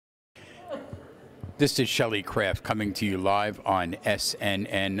This is Shelley Kraft coming to you live on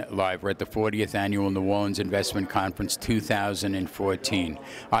SNN Live. We're at the 40th Annual New Orleans Investment Conference 2014.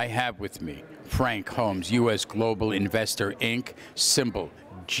 I have with me Frank Holmes, U.S. Global Investor, Inc., symbol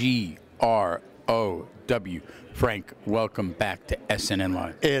GROW. Frank, welcome back to SNN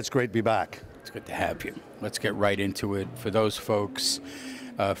Live. It's great to be back. It's good to have you. Let's get right into it. For those folks,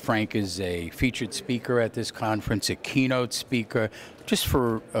 Frank is a featured speaker at this conference, a keynote speaker. Just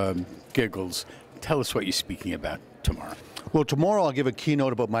for giggles, tell us what you're speaking about tomorrow. Well, tomorrow I'll give a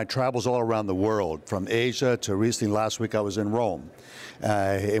keynote about my travels all around the world, from Asia to recently last week I was in Rome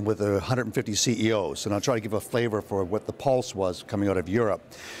and with 150 CEOs, and I'll try to give a flavor for what the pulse was coming out of Europe.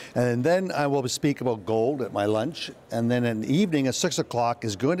 And then I will speak about gold at my lunch, and then in the evening at 6 o'clock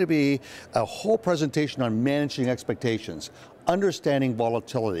is going to be a whole presentation on managing expectations, understanding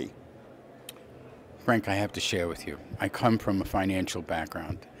volatility. Frank, I have to share with you, I come from a financial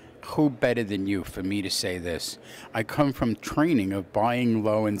background. Who better than you for me to say this? I come from training of buying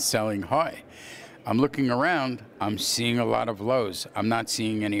low and selling high. I'm looking around, I'm seeing a lot of lows. I'm not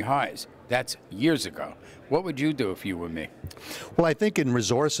seeing any highs. That's years ago. What would you do if you were me? Well, I think in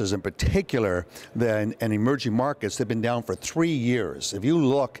resources in particular, and emerging markets, they've been down for 3 years. If you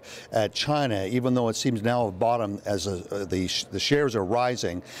look at China, even though it seems now at bottom as the shares are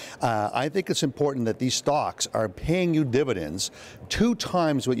rising, I think it's important that these stocks are paying you dividends 2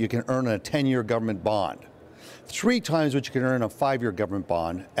 times what you can earn on a 10-year government bond. 3 times what you can earn on a 5-year government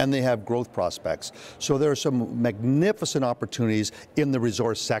bond, and they have growth prospects. So there are some magnificent opportunities in the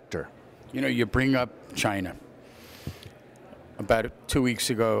resource sector. You know, you bring up China. About 2 weeks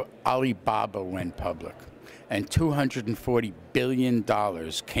ago, Alibaba went public, and $240 billion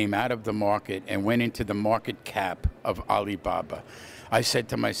came out of the market and went into the market cap of Alibaba. I said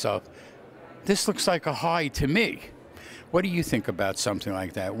to myself, this looks like a high to me. What do you think about something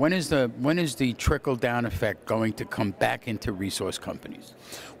like that? When is the trickle-down effect going to come back into resource companies?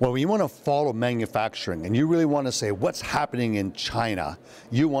 Well, when you want to follow manufacturing and you really want to say what's happening in China,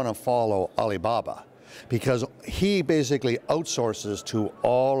 you want to follow Alibaba, because he basically outsources to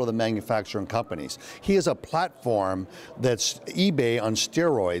all of the manufacturing companies. He is a platform that's eBay on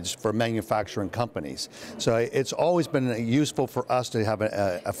steroids for manufacturing companies. So it's always been useful for us to have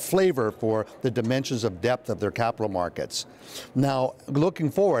a flavor for the dimensions of depth of their capital markets. Now,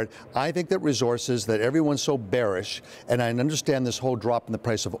 looking forward, I think that resources, that everyone's so bearish, and I understand this whole drop in the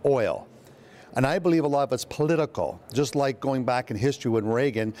price of oil. And I believe a lot of it's political, just like going back in history when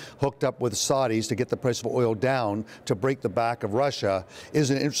Reagan hooked up with Saudis to get the price of oil down to break the back of Russia.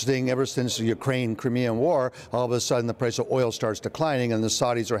 Isn't it interesting, ever since the Ukraine-Crimean war, all of a sudden the price of oil starts declining and the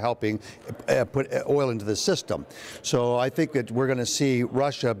Saudis are helping put oil into the system. So I think that we're going to see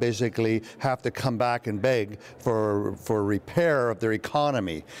Russia basically have to come back and beg for repair of their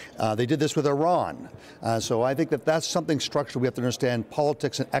economy. They did this with Iran. So I think that that's something structural. We have to understand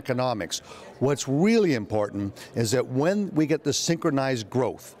politics and economics. What's really important is that when we get the synchronized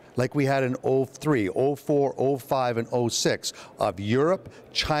growth, like we had in 03, 04, 05, and 06 of Europe,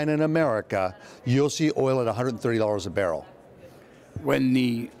 China, and America, you'll see oil at $130 a barrel. When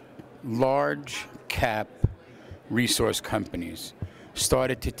the large cap resource companies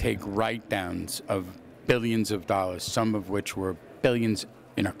started to take write-downs of billions of dollars, some of which were billions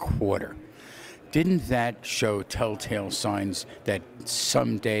in a quarter, didn't that show telltale signs that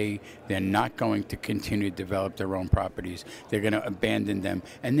someday they're not going to continue to develop their own properties? They're going to abandon them,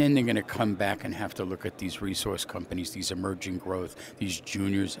 and then they're going to come back and have to look at these resource companies, these emerging growth, these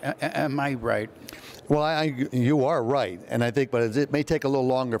juniors. Am I right? Well, you are right, and I think, but it may take a little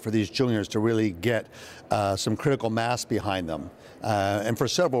longer for these juniors to really get some critical mass behind them. And for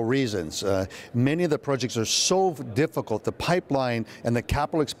several reasons. Many of the projects are so difficult, the pipeline and the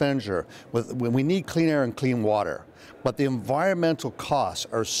capital expenditure, when we need clean air and clean water, but the environmental costs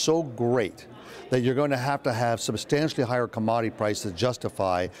are so great that you're going to have substantially higher commodity prices to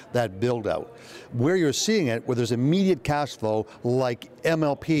justify that build out. Where you're seeing it, where there's immediate cash flow, like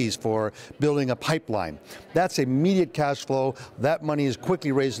MLPs for building a pipeline, that's immediate cash flow. That money is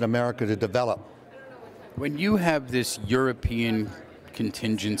quickly raised in America to develop. When you have this European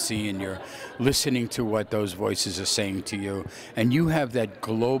contingency and you're listening to what those voices are saying to you, and you have that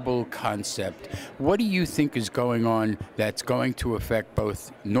global concept, what do you think is going on that's going to affect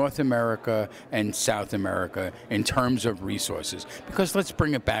both North America and South America in terms of resources? Because let's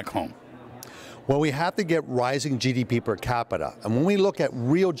bring it back home. Well, we have to get rising GDP per capita. And when we look at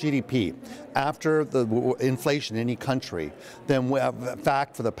real GDP after the inflation in any country, then we have a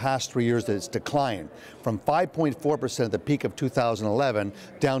fact for the past 3 years that it's declined from 5.4% at the peak of 2011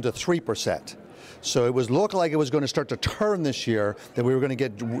 down to 3%. So it was looked like it was going to start to turn this year, that we were going to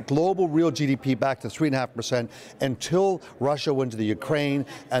get global real GDP back to 3.5% until Russia went to the Ukraine,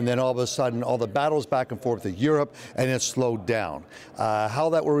 and then all of a sudden all the battles back and forth with Europe, and it slowed down. How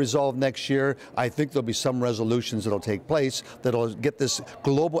that will resolve next year, I think there'll be some resolutions that'll take place that'll get this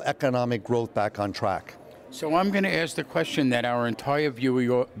global economic growth back on track. So I'm going to ask the question that our entire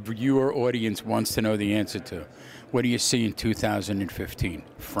viewer audience wants to know the answer to. What do you see in 2015,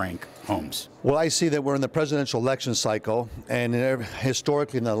 Frank Holmes? Well, I see that we're in the presidential election cycle, and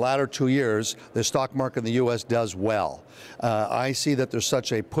historically in the latter 2 years, the stock market in the U.S. does well. I see that there's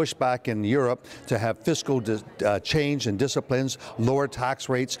such a pushback in Europe to have fiscal change and disciplines, lower tax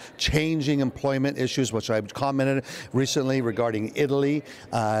rates, changing employment issues, which I've commented recently regarding Italy.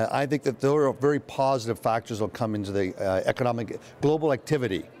 I think that there are very positive factors that will come into the economic global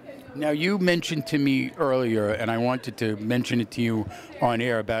activity. Now, you mentioned to me earlier, and I wanted to mention it to you on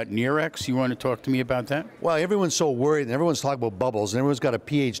air, about Nerex. You want to talk to me about that? Well, everyone's so worried, and everyone's talking about bubbles, and everyone's got a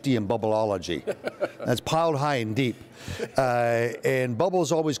PhD in bubbleology. That's piled high and deep. And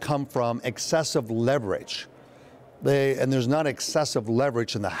bubbles always come from excessive leverage. And there's not excessive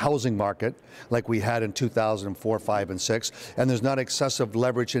leverage in the housing market like we had in 2004, 5, and 6, and there's not excessive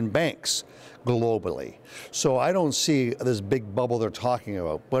leverage in banks globally. So I don't see this big bubble they're talking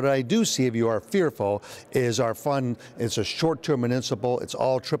about. But what I do see, if you are fearful, is our fund. It's a short-term municipal. It's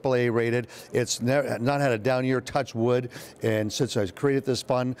all AAA rated. It's not had a down year, touch wood. And since I created this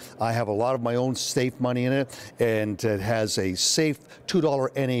fund, I have a lot of my own safe money in it, and it has a safe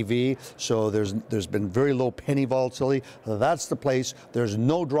 $2 NAV. So there's been very low penny volatility. That's the place. There's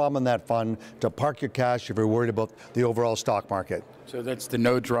no drama in that fund to park your cash if you're worried about the overall stock market. So that's the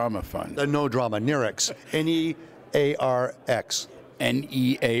no drama fund. The no drama, Nerex, N-E-A-R-X.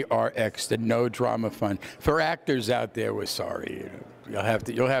 N-E-A-R-X, the no drama fund. For actors out there, we're sorry. You'll have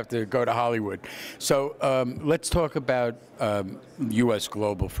to go to Hollywood. So let's talk about U.S.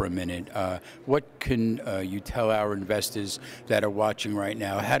 Global for a minute. What can you tell our investors that are watching right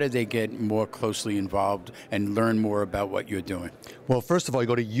now? How do they get more closely involved and learn more about what you're doing? Well, first of all, you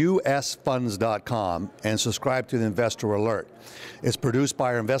go to usfunds.com and subscribe to the Investor Alert. It's produced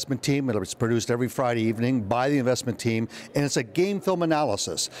by our investment team. It's produced every Friday evening by the investment team, and it's a game film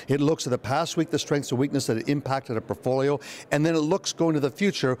analysis. It looks at the past week, the strengths and weakness that impacted a portfolio, and then it looks going to the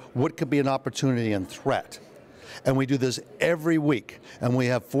future, what could be an opportunity and threat. And we do this every week, and we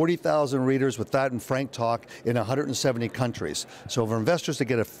have 40,000 readers with that and Frank Talk in 170 countries. So for investors to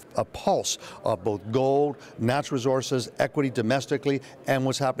get a pulse of both gold, natural resources, equity domestically, and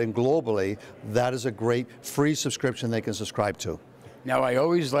what's happening globally, that is a great free subscription they can subscribe to. Now, I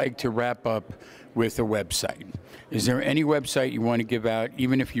always like to wrap up with a website. Is there any website you want to give out,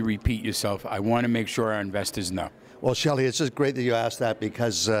 even if you repeat yourself? I want to make sure our investors know. Well, Shelley, it's just great that you asked that,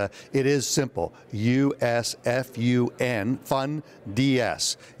 because it is simple. USFUN, Fund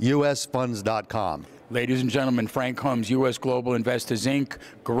DS, usfunds.com. Ladies and gentlemen, Frank Holmes, U.S. Global Investors, Inc.,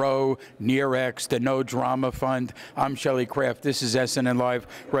 GROW, Nerex, the No Drama Fund. I'm Shelley Kraft. This is SNN Live.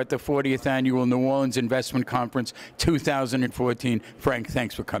 We're at the 40th Annual New Orleans Investment Conference 2014. Frank,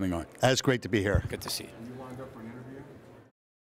 thanks for coming on. It's great to be here. Good to see you.